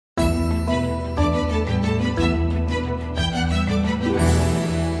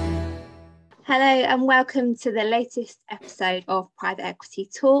Hello and welcome to the latest episode of Private Equity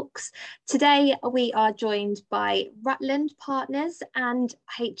Talks. Today we are joined by Rutland Partners and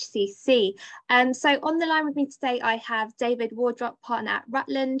HCC. So on the line with me today I have David Wardrop, partner at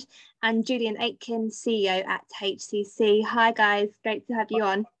Rutland, and Julian Aitken, CEO at HCC. Hi guys, great to have you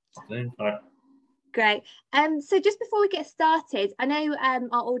on. Hi. Great. So just before we get started, I know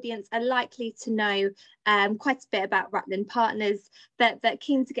our audience are likely to know quite a bit about Rutland Partners, but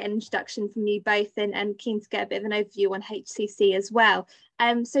keen to get an introduction from you both and keen to get a bit of an overview on HCC as well.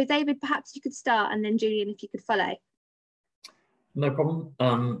 So David, perhaps you could start, and then Julian, if you could follow. No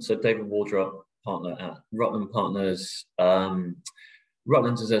problem. So David Wardrop, partner at Rutland Partners.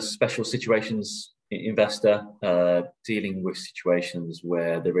 Rutland is a special situations investor dealing with situations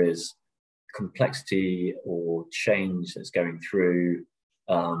where there is complexity or change that's going through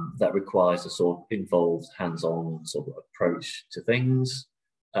that requires a sort of involved, hands-on sort of approach to things.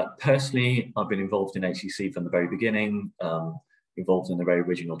 Personally, I've been involved in HCC from the very beginning, involved in the very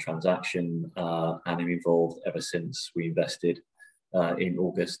original transaction, and I'm involved ever since we invested in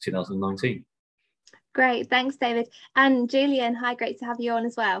August 2019. Great, thanks, David. And Julian, hi, great to have you on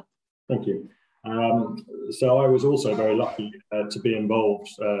as well. Thank you. So I was also very lucky to be involved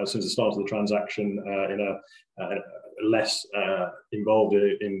since the start of the transaction in a less involved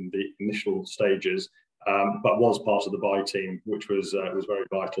in the initial stages, but was part of the buy team, which was very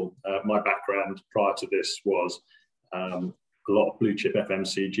vital. My background prior to this was a lot of blue chip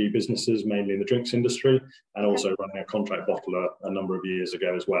FMCG businesses, mainly in the drinks industry, and also running a contract bottler a number of years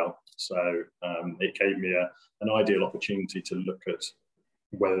ago as well. So it gave me an ideal opportunity to look at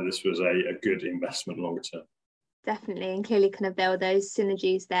whether this was a good investment longer term. Definitely, and clearly kind of there were those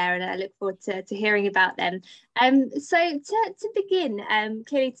synergies there, and I look forward to hearing about them. So to begin,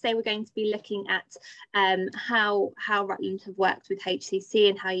 clearly today we're going to be looking at how Rutland have worked with HCC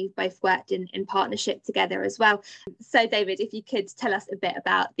and how you've both worked in partnership together as well. So David, if you could tell us a bit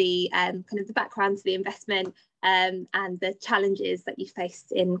about the kind of the background to the investment and the challenges that you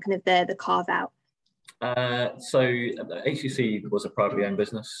faced in kind of the carve out. So HCC was a privately owned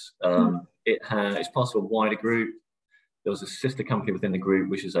business. It's part of a wider group. There was a sister company within the group,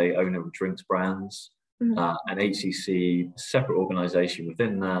 which is a owner of drinks brands, and HCC, separate organisation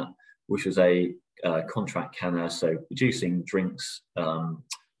within that, which was a contract canner, so producing drinks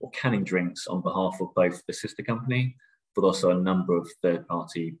or canning drinks on behalf of both the sister company, but also a number of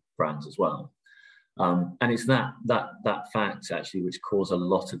third-party brands as well. And it's that fact actually which caused a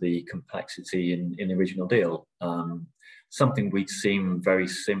lot of the complexity in the original deal. Something we'd seen very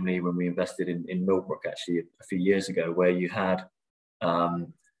similarly when we invested in Millbrook actually a few years ago, where you had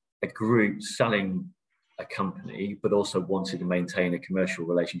a group selling a company, but also wanted to maintain a commercial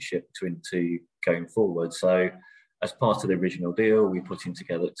relationship between the two going forward. So as part of the original deal, we put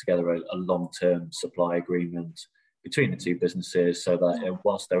together a long-term supply agreement between the two businesses, so that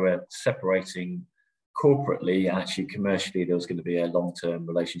whilst they were separating corporately, actually commercially, there was going to be a long-term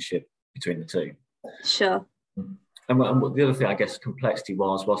relationship between the two. Sure. And the other thing, I guess, complexity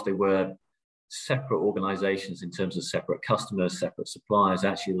whilst they were separate organisations in terms of separate customers, separate suppliers,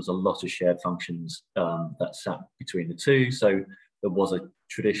 actually there was a lot of shared functions that sat between the two. So there was a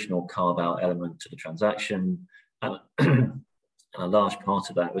traditional carve-out element to the transaction, and a large part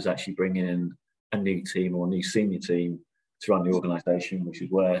of that was actually bringing in a new team or a new senior team to run the organisation, which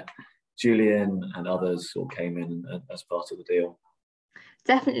is where Julian and others all came in as part of the deal.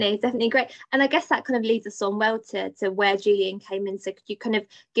 Definitely great. And I guess that kind of leads us on well to where Julian came in. So could you kind of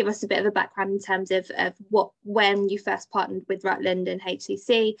give us a bit of a background in terms of when you first partnered with Rutland and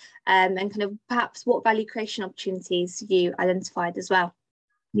HCC, and kind of perhaps what value creation opportunities you identified as well?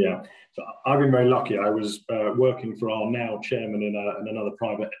 Yeah, so I've been very lucky. I was working for our now chairman in another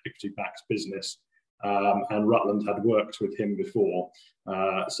private equity-backed business, and Rutland had worked with him before.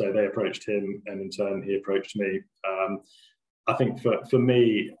 So they approached him, and in turn he approached me. I think for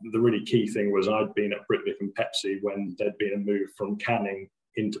me, the really key thing was I'd been at Britvic and Pepsi when there'd been a move from canning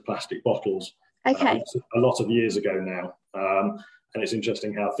into plastic bottles. Okay. A lot of years ago now. And it's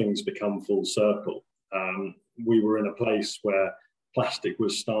interesting how things become full circle. We were in a place where plastic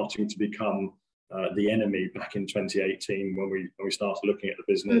was starting to become the enemy back in 2018 when we started looking at the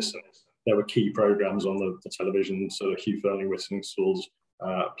business. And there were key programs on the television, so Hugh Fearnley-Whittingstall's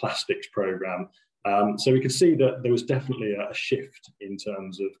plastics program. So we could see that there was definitely a shift in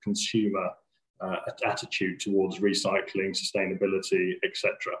terms of consumer attitude towards recycling, sustainability,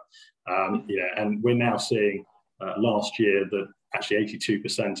 etc. And we're now seeing last year that actually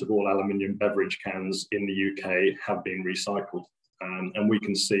 82% of all aluminium beverage cans in the UK have been recycled. And we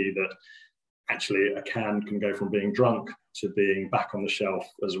can see that actually a can can go from being drunk to being back on the shelf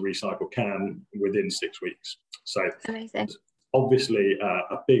as a recycled can within 6 weeks. So amazing. Obviously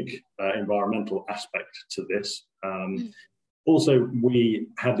a big environmental aspect to this. Also, we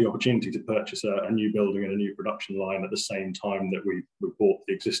had the opportunity to purchase a new building and a new production line at the same time that we bought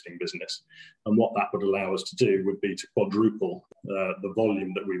the existing business. And what that would allow us to do would be to quadruple the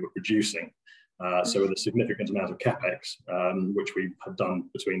volume that we were producing. So with a significant amount of capex, which we had done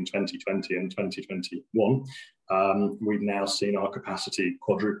between 2020 and 2021, we've now seen our capacity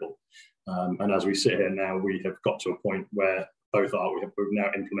quadruple. And as we sit here now, we have got to a point where we've now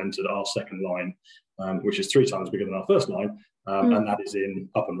implemented our second line, which is 3 times bigger than our first line, and that is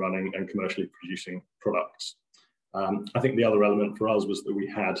up and running and commercially producing products. I think the other element for us was that we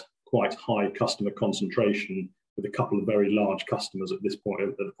had quite high customer concentration with a couple of very large customers at this point,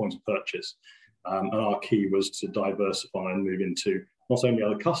 at the point of purchase. And our key was to diversify and move into not only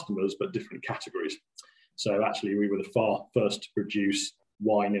other customers, but different categories. So actually, we were the first to produce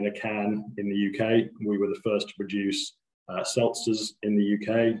wine in a can in the UK. We were the first to produce seltzers in the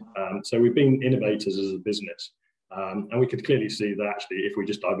UK. So we've been innovators as a business. And we could clearly see that actually, if we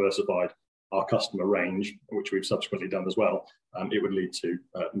just diversified our customer range, which we've subsequently done as well, it would lead to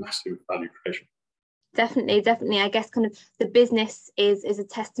massive value creation. Definitely. I guess kind of the business is a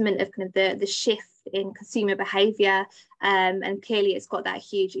testament of kind of the shift in consumer behaviour, and clearly it's got that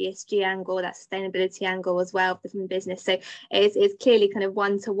huge ESG angle, that sustainability angle as well from the business. So it's clearly kind of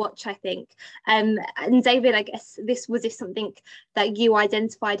one to watch, I think. And David, I guess was this something that you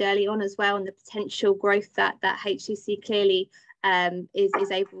identified early on as well, and the potential growth that HCC clearly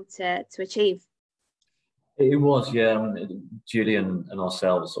is able to achieve? It was, yeah. Julian and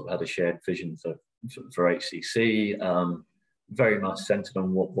ourselves sort of had a shared vision for HCC, very much centred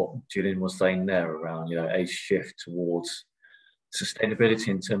on what Julian was saying there around, a shift towards sustainability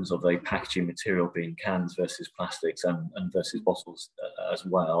in terms of the packaging material being cans versus plastics and versus bottles as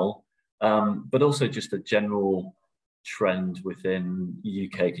well, but also just a general trend within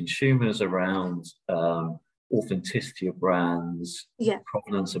UK consumers around authenticity of brands,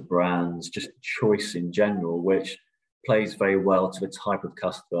 provenance of brands, just choice in general, which plays very well to the type of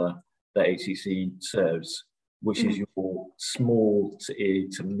customer that HCC serves, which is your small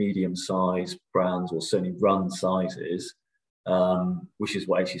to medium-sized brands, or certainly run sizes, which is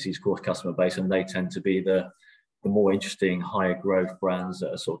what HCC's core customer base, and they tend to be the more interesting, higher growth brands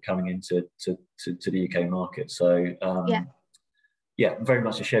that are sort of coming into the UK market. So very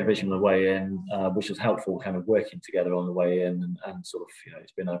much a shared vision on the way in, which was helpful, kind of working together on the way in, and sort of,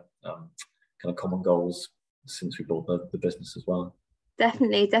 it's been a kind of common goals since we bought the business as well.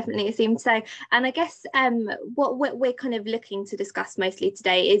 Definitely, it seems so. And I guess what we're kind of looking to discuss mostly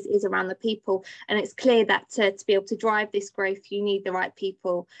today is around the people. And it's clear that to be able to drive this growth, you need the right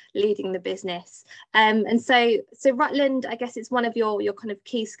people leading the business. And so Rutland, I guess it's one of your kind of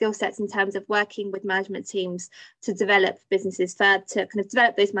key skill sets in terms of working with management teams to develop businesses further, to kind of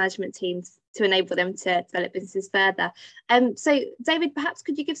develop those management teams to enable them to develop businesses further. So David, perhaps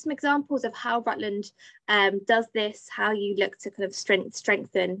could you give some examples of how Rutland does this, how you look to kind of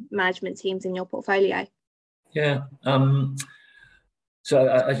strengthen management teams in your portfolio? Yeah, so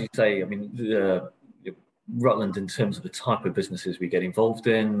as you say, I mean, Rutland, in terms of the type of businesses we get involved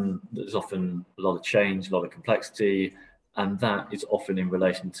in, there's often a lot of change, a lot of complexity, and that is often in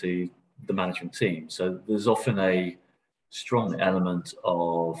relation to the management team. So there's often a strong element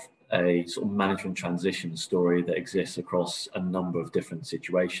of a sort of management transition story that exists across a number of different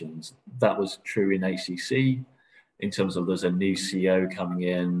situations. That was true in HCC, in terms of there's a new CEO coming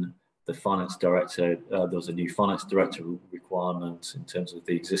in, the finance director, there was a new finance director requirement in terms of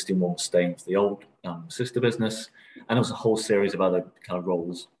the existing one staying for the old sister business, and there was a whole series of other kind of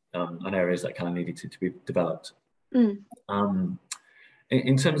roles and areas that kind of needed to be developed. In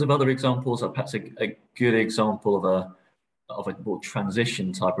terms of other examples, perhaps a good example of a more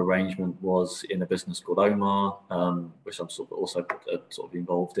transition type arrangement was in a business called Omar, which I'm also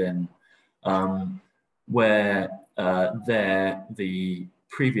involved in, where the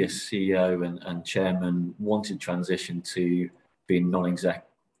previous CEO and chairman wanted transition to being non-exec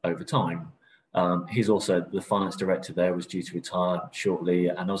over time. He's also the finance director there, was due to retire shortly,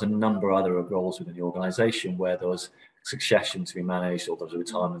 and there was a number of other roles within the organisation where there was succession to be managed, or there was a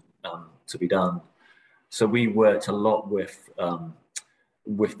retirement to be done. So we worked a lot with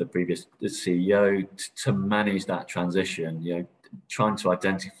the previous CEO to manage that transition, trying to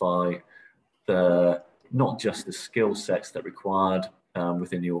identify not just the skill sets that required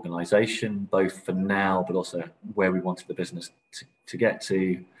within the organisation, both for now, but also where we wanted the business to get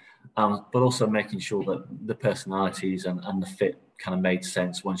to, but also making sure that the personalities and the fit kind of made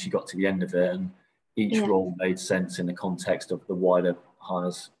sense once you got to the end of it. And each role made sense in the context of the wider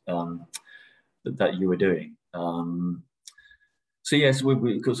hires that you were doing. So yes,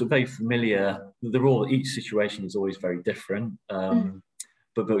 because we're very familiar. Each situation is always very different,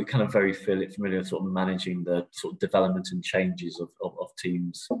 but we kind of very familiar sort of managing the sort of development and changes of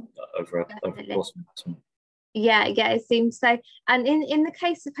teams over a course of investment. Yeah, it seems so. And in the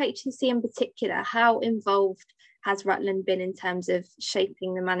case of HEC in particular, how involved has Rutland been in terms of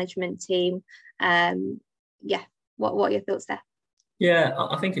shaping the management team? What are your thoughts there? Yeah,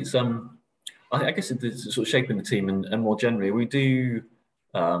 I think it's I guess it's sort of shaping the team, and more generally,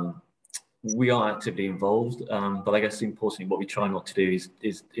 we are actively involved. But I guess importantly, what we try not to do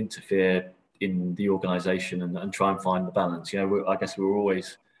is interfere in the organisation and try and find the balance. I guess we're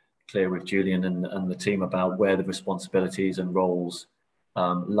always clear with Julian and the team about where the responsibilities and roles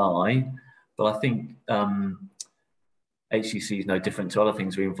lie. But I think HEC is no different to other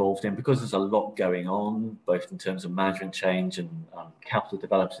things we're involved in, because there's a lot going on, both in terms of management change and capital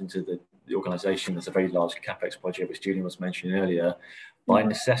development into the organisation. There's a very large CapEx project, which Julian was mentioning earlier. By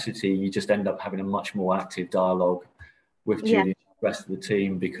necessity, you just end up having a much more active dialogue with Julian and the rest of the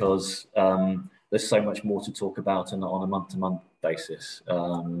team, because there's so much more to talk about on a month-to-month basis.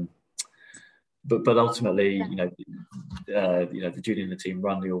 But ultimately, the Julian and the team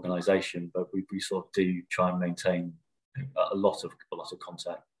run the organisation, but we sort of do try and maintain a lot of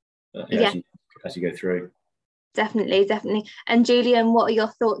contact as you go through. Definitely. And Julian, what are your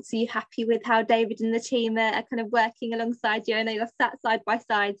thoughts? Are you happy with how David and the team are kind of working alongside you? I know you're sat side by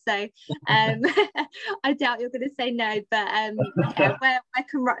side, so I doubt you're going to say no, but where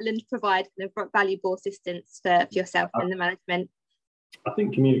can Rutland provide kind of valuable assistance for yourself in the management? I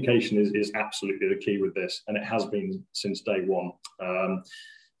think communication is absolutely the key with this, and it has been since day one.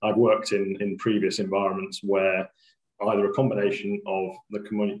 I've worked in previous environments where either a combination of the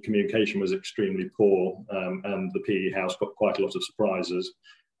communication was extremely poor and the PE house got quite a lot of surprises.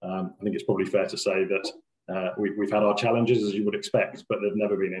 I think it's probably fair to say that we've had our challenges, as you would expect, but there've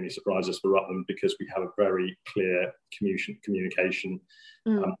never been any surprises for Rutland, because we have a very clear communication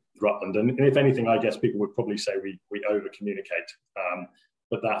Rutland. And if anything, I guess people would probably say we over-communicate.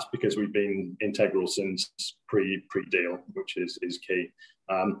 But that's because we've been integral since pre-deal, which is key.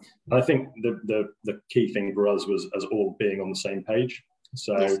 And I think the key thing for us was us all being on the same page.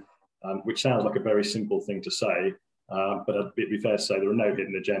 So, which sounds like a very simple thing to say, but it'd be fair to say there are no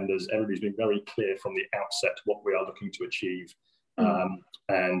hidden agendas. Everybody's been very clear from the outset what we are looking to achieve.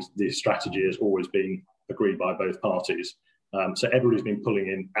 And the strategy has always been agreed by both parties. So everybody's been pulling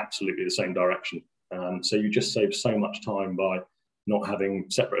in absolutely the same direction. So you just save so much time by not having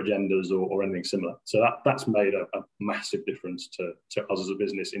separate agendas or anything similar. So that's made a massive difference to us as a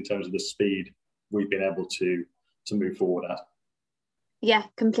business in terms of the speed we've been able to move forward at. Yeah,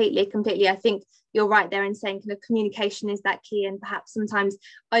 completely. I think you're right there in saying kind of communication is that key, and perhaps sometimes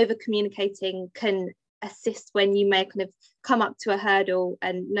over communicating can assist when you may kind of come up to a hurdle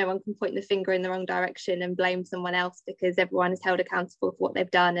and no one can point the finger in the wrong direction and blame someone else, because everyone is held accountable for what they've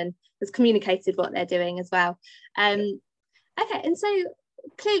done and has communicated what they're doing as well. Okay, and so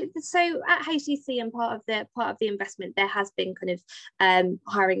clearly, so at HEC and part of the investment, there has been kind of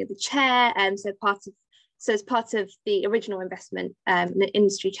hiring of the chair, so as part of the original investment, the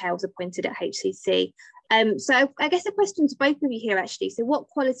industry chair was appointed at HEC. So I guess the question to both of you here, actually, so what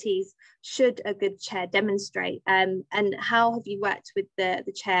qualities should a good chair demonstrate, and how have you worked with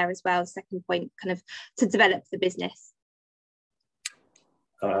the chair as well, second point, kind of to develop the business?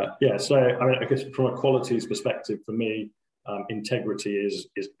 So I mean, I guess from a qualities perspective, for me, integrity is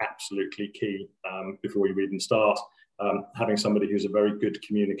absolutely key before you even start. Having somebody who's a very good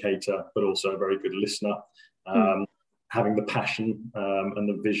communicator, but also a very good listener, having the passion and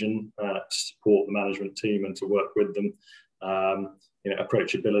the vision to support the management team and to work with them,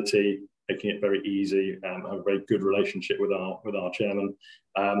 approachability, making it very easy, have a very good relationship with our chairman,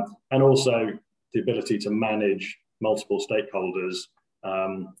 and also the ability to manage multiple stakeholders.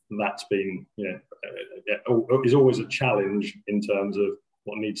 That's been, is always a challenge in terms of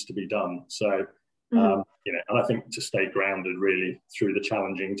what needs to be done. So, and I think to stay grounded really through the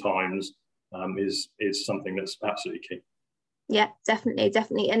challenging times is something that's absolutely key. Yeah,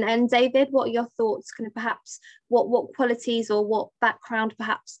 definitely. And David, what are your thoughts? Kind of perhaps what qualities or what background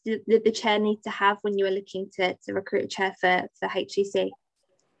perhaps did the chair need to have when you were looking to recruit a chair for HEC?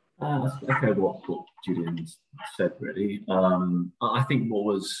 I echo what Julian said, really. I think what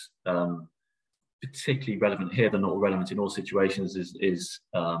was particularly relevant here, but not relevant in all situations, is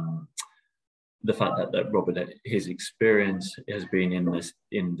the fact that Robert, his experience has been in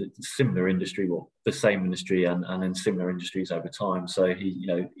the similar industry, well, the same industry and in similar industries over time. So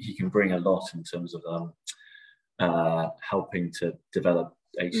he can bring a lot in terms of helping to develop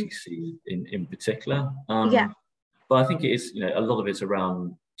HCC in particular. But I think it is, a lot of it's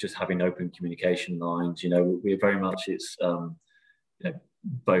around just having open communication lines. We're very much, it's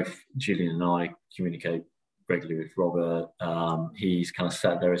both Julian and I communicate regularly with Robert. He's kind of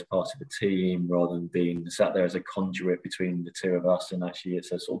sat there as part of the team rather than being sat there as a conduit between the two of us, and actually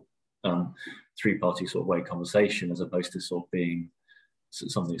it's a sort of three-party sort of way conversation, as opposed to sort of being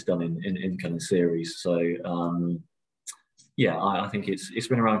something that's done in kind of series. So I think it's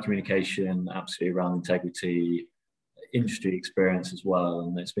been around communication, absolutely around integrity, industry experience as well,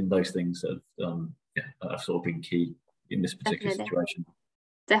 and it's been those things that have sort of been key in this particular situation.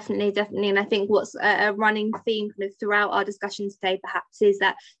 Definitely. And I think what's a running theme kind of throughout our discussion today perhaps is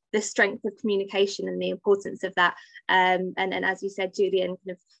that the strength of communication and the importance of that. And as you said, Julian,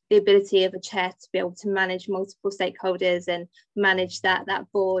 kind of the ability of a chair to be able to manage multiple stakeholders and manage that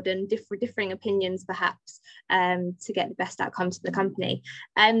board and differing opinions perhaps to get the best outcomes for the company.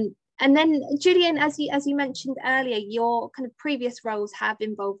 And then, Julian, as you mentioned earlier, your kind of previous roles have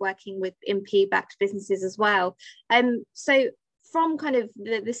involved working with PE-backed businesses as well. So from kind of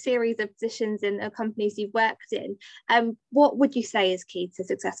the series of positions in companies you've worked in, what would you say is key to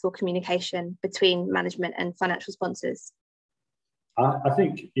successful communication between management and financial sponsors? I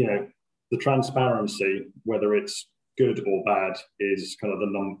think, the transparency, whether it's good or bad, is kind of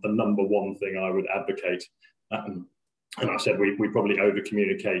the number one thing I would advocate. And I said we probably over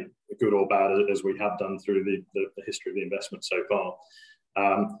communicate, good or bad, as we have done through the history of the investment so far.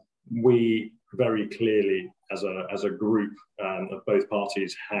 We very clearly, as a group of both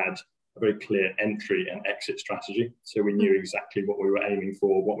parties, had a very clear entry and exit strategy. So we knew exactly what we were aiming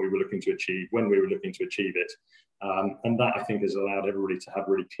for, what we were looking to achieve, when we were looking to achieve it. And that, I think, has allowed everybody to have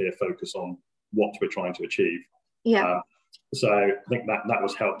really clear focus on what we're trying to achieve. So I think that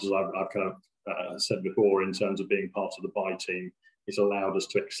was helped, as I've kind of said before, in terms of being part of the buy team. It's allowed us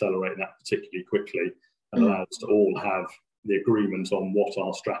to accelerate that particularly quickly and allowed us to all have the agreement on what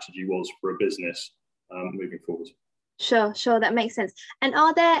our strategy was for a business moving forward. Sure, that makes sense. And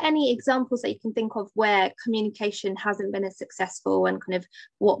are there any examples that you can think of where communication hasn't been as successful, and kind of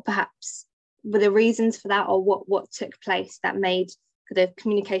what perhaps were the reasons for that, or what took place that made the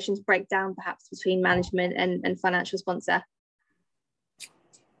communications break down perhaps between management and financial sponsor?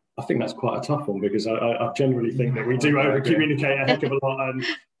 I think that's quite a tough one, because I generally think that we do over communicate a heck of a lot, and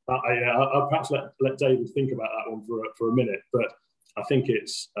I'll perhaps let David think about that one for a minute. But I think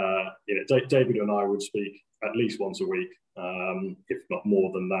it's David and I would speak at least once a week, if not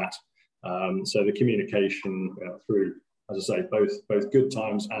more than that. So the communication through, as I say, both good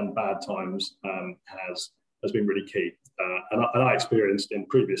times and bad times has been really key. And I experienced in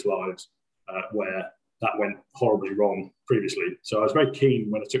previous lives where that went horribly wrong previously. So I was very keen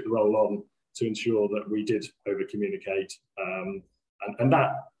when I took the role on to ensure that we did over communicate, and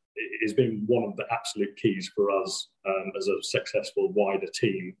that has been one of the absolute keys for us as a successful wider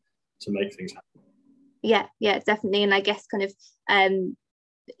team to make things happen. Yeah, definitely. And I guess kind of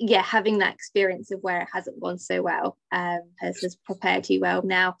having that experience of where it hasn't gone so well has prepared you well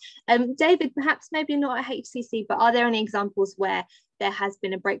now. David, perhaps maybe not at HCC, but are there any examples where there has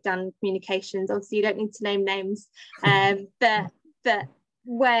been a breakdown in communications? Obviously, you don't need to name names, but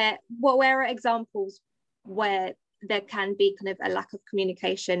where are examples where there can be kind of a lack of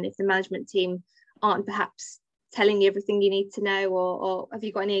communication if the management team aren't perhaps telling you everything you need to know, or have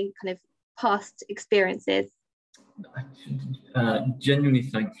you got any kind of past experiences? Genuinely,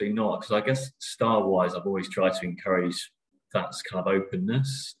 thankfully not, because I guess style-wise, I've always tried to encourage that kind of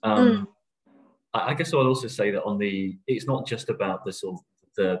openness. I guess I would also say that it's not just about the sort of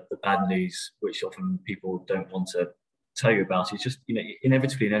the bad news, which often people don't want to tell you about. It's just,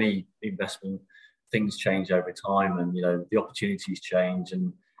 inevitably in any investment, things change over time, and the opportunities change.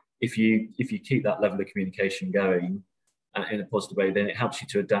 And if you keep that level of communication going in a positive way, then it helps you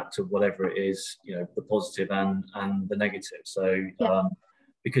to adapt to whatever it is, the positive and the negative. So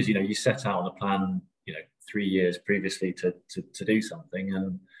because you set out on a plan 3 years previously to do something,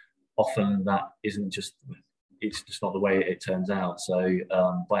 and often that isn't just, it's just not the way it turns out. So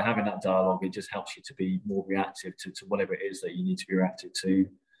by having that dialogue, it just helps you to be more reactive to whatever it is that you need to be reactive to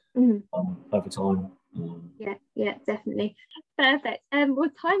over time. Yeah, definitely. Perfect. Well,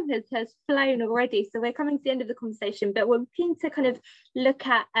 time has flown already, so we're coming to the end of the conversation, but we're keen to kind of look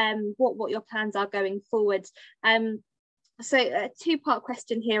at what your plans are going forward. So a two-part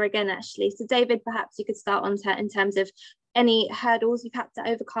question here again, actually. So David, perhaps you could start on in terms of any hurdles you've had to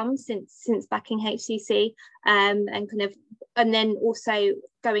overcome since backing HCC, and then also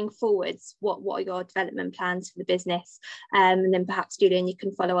going forwards, what are your development plans for the business, and then perhaps Julian, you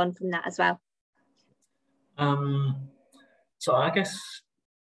can follow on from that as well. So I guess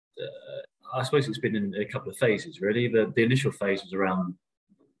I suppose it's been in a couple of phases really. The initial phase was around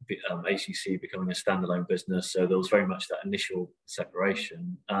HCC becoming a standalone business, so there was very much that initial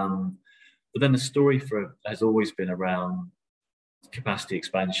separation. But then the story has always been around capacity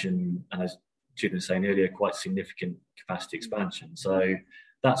expansion, and as Julian was saying earlier, quite significant capacity expansion. So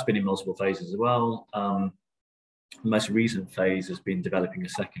that's been in multiple phases as well. The most recent phase has been developing a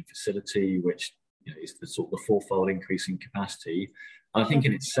second facility, which is the sort of the fourfold increase in capacity. And I think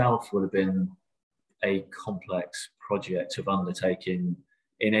in itself would have been a complex project of undertaking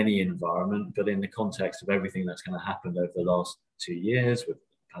in any environment, but in the context of everything that's kind of happened over the last 2 years with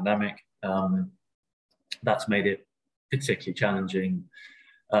the pandemic, that's made it particularly challenging,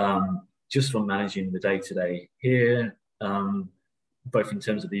 just from managing the day-to-day here, both in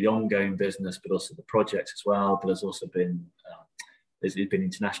terms of the ongoing business, but also the projects as well. But there's also been there's been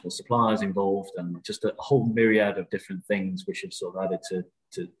international suppliers involved, and just a whole myriad of different things which have sort of added to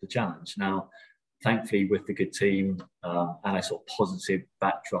the challenge. Now, thankfully, with the good team and a sort of positive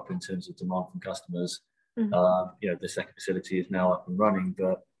backdrop in terms of demand from customers, the second facility is now up and running.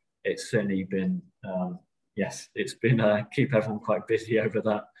 But it's certainly been, it's been keep everyone quite busy over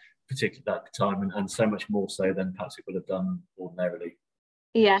that particular time, and so much more so than perhaps it would have done ordinarily.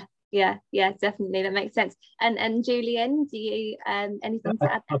 Yeah, definitely, that makes sense. And Julian, do you anything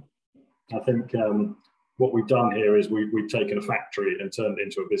to add? I think what we've done here is we've taken a factory and turned it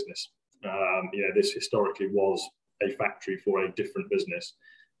into a business. This historically was a factory for a different business,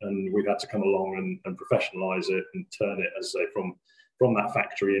 and we've had to come along and professionalize it and turn it, as I say, from that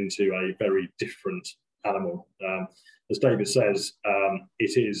factory into a very different animal. As David says,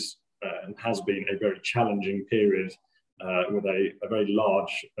 it is and has been a very challenging period with a very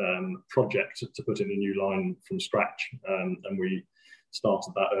large project to put in a new line from scratch, and we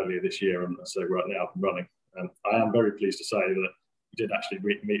started that earlier this year, and so right now up and running. I am very pleased to say that we did actually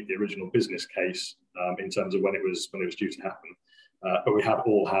meet the original business case in terms of when it was due to happen, but we have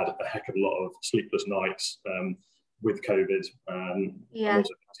all had a heck of a lot of sleepless nights with COVID. Yeah.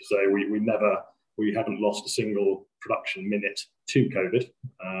 Also to say we haven't lost a single production minute to COVID.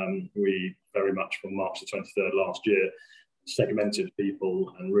 We very much from March the 23rd last year segmented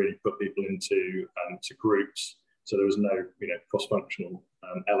people and really put people into groups. So there was no cross-functional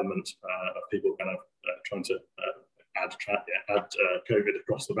element of people kind of trying to add COVID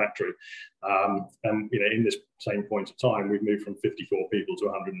across the factory. And in this same point of time, we've moved from 54 people to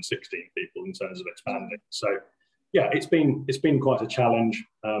 116 people in terms of expanding. So yeah, it's been quite a challenge.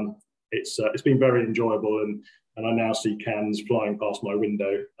 It's been very enjoyable, and I now see cans flying past my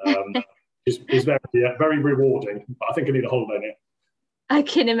window. It's very rewarding, but I think I need a holiday now. I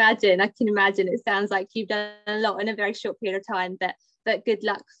can imagine. It sounds like you've done a lot in a very short period of time, but good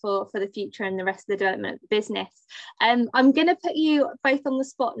luck for the future and the rest of the development of the business. I'm going to put you both on the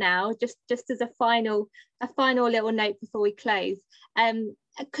spot now, just as a final little note before we close.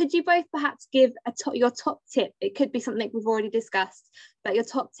 Could you both perhaps give your top tip? It could be something we've already discussed, but your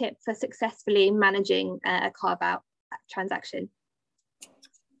top tip for successfully managing a carve-out transaction.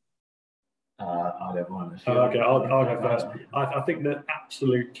 I don't mind. Okay, I'll go first. I think the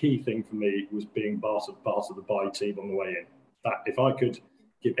absolute key thing for me was being part of the buy team on the way in. That if I could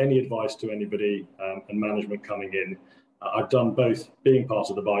give any advice to anybody and management coming in, I've done both being part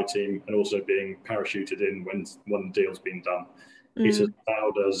of the buy team and also being parachuted in when the deal's been done. It has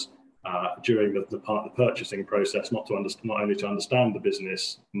allowed us during the purchasing process not only to understand the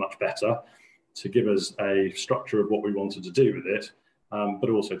business much better, to give us a structure of what we wanted to do with it, but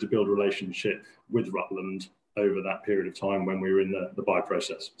also to build a relationship with Rutland over that period of time when we were in the buy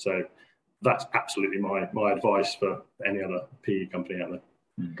process. So that's absolutely my advice for any other PE company out there.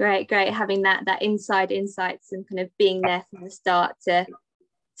 Great, having that inside insights and kind of being there from the start to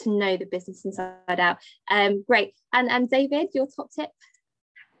know the business inside out. Great. And David, your top tip?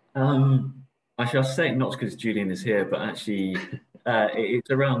 Actually, I'll say it not because Julian is here, but actually it's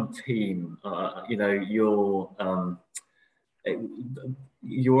around team. You're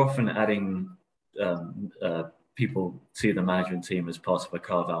often adding people to the management team as part of a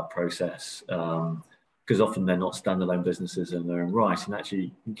carve-out process, because often they're not standalone businesses in their own right, and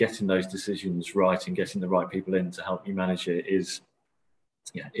actually getting those decisions right and getting the right people in to help you manage it is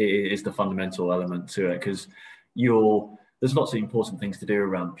the fundamental element to it, because there's lots of important things to do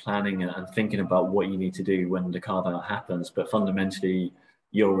around planning and thinking about what you need to do when the carve-out happens, but fundamentally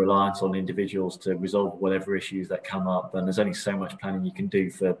you're reliant on individuals to resolve whatever issues that come up, and there's only so much planning you can do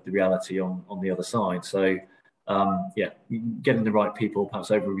for the reality on the other side. So yeah, getting the right people,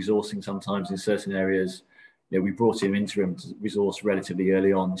 perhaps over-resourcing sometimes in certain areas. You know, we brought in interim resource relatively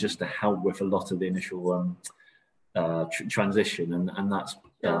early on just to help with a lot of the initial transition, and that's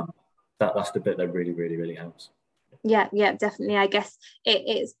that's the bit that really helps. Yeah, definitely. I guess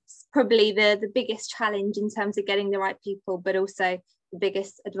it's probably the biggest challenge in terms of getting the right people, but also the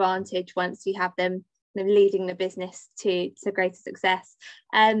biggest advantage once you have them leading the business to greater success.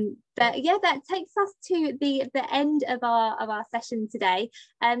 But yeah, that takes us to the end of our session today.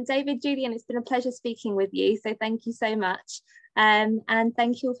 David, Julian, it's been a pleasure speaking with you, so thank you so much, and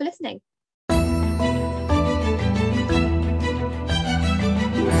thank you all for listening.